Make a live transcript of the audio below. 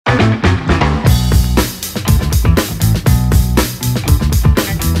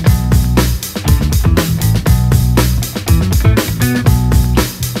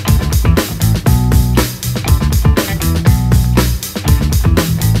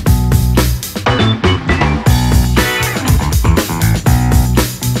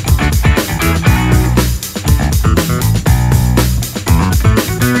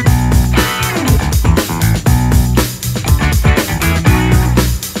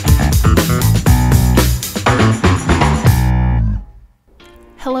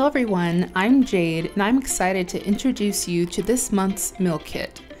everyone, I'm Jade and I'm excited to introduce you to this month's meal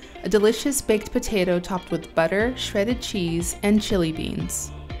kit, a delicious baked potato topped with butter, shredded cheese, and chili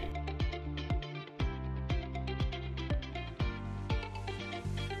beans.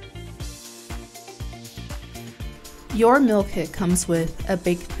 Your meal kit comes with a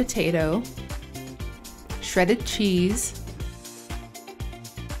baked potato, shredded cheese,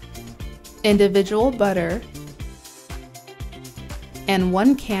 individual butter, and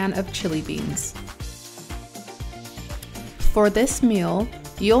 1 can of chili beans. For this meal,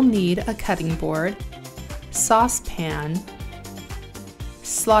 you'll need a cutting board, saucepan,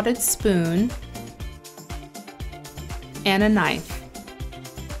 slotted spoon, and a knife.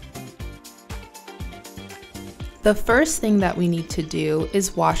 The first thing that we need to do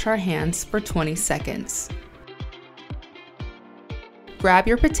is wash our hands for 20 seconds. Grab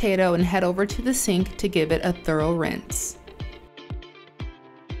your potato and head over to the sink to give it a thorough rinse.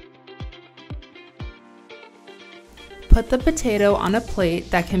 Put the potato on a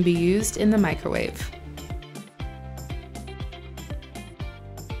plate that can be used in the microwave.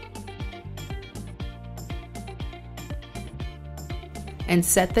 And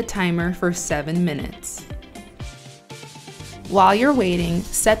set the timer for 7 minutes. While you're waiting,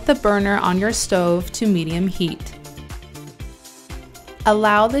 set the burner on your stove to medium heat.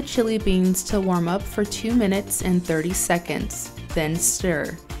 Allow the chili beans to warm up for 2 minutes and 30 seconds, then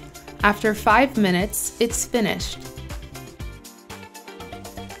stir. After 5 minutes, it's finished.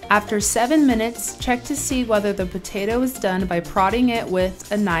 After 7 minutes, check to see whether the potato is done by prodding it with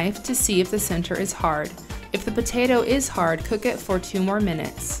a knife to see if the center is hard. If the potato is hard, cook it for 2 more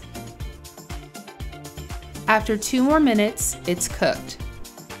minutes. After 2 more minutes, it's cooked.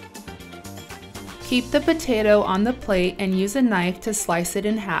 Keep the potato on the plate and use a knife to slice it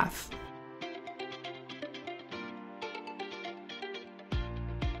in half.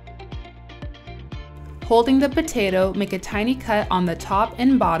 Holding the potato, make a tiny cut on the top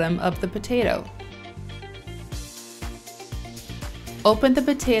and bottom of the potato. Open the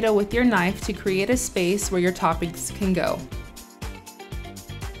potato with your knife to create a space where your toppings can go.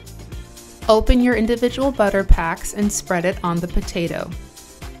 Open your individual butter packs and spread it on the potato.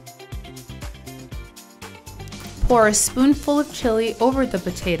 Pour a spoonful of chili over the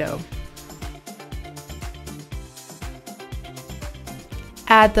potato.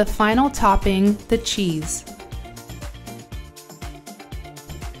 Add the final topping, the cheese.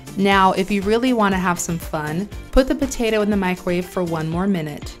 Now, if you really want to have some fun, put the potato in the microwave for 1 more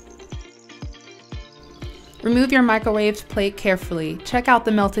minute. Remove your microwaved plate carefully, check out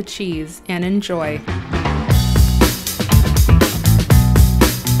the melted cheese, and enjoy.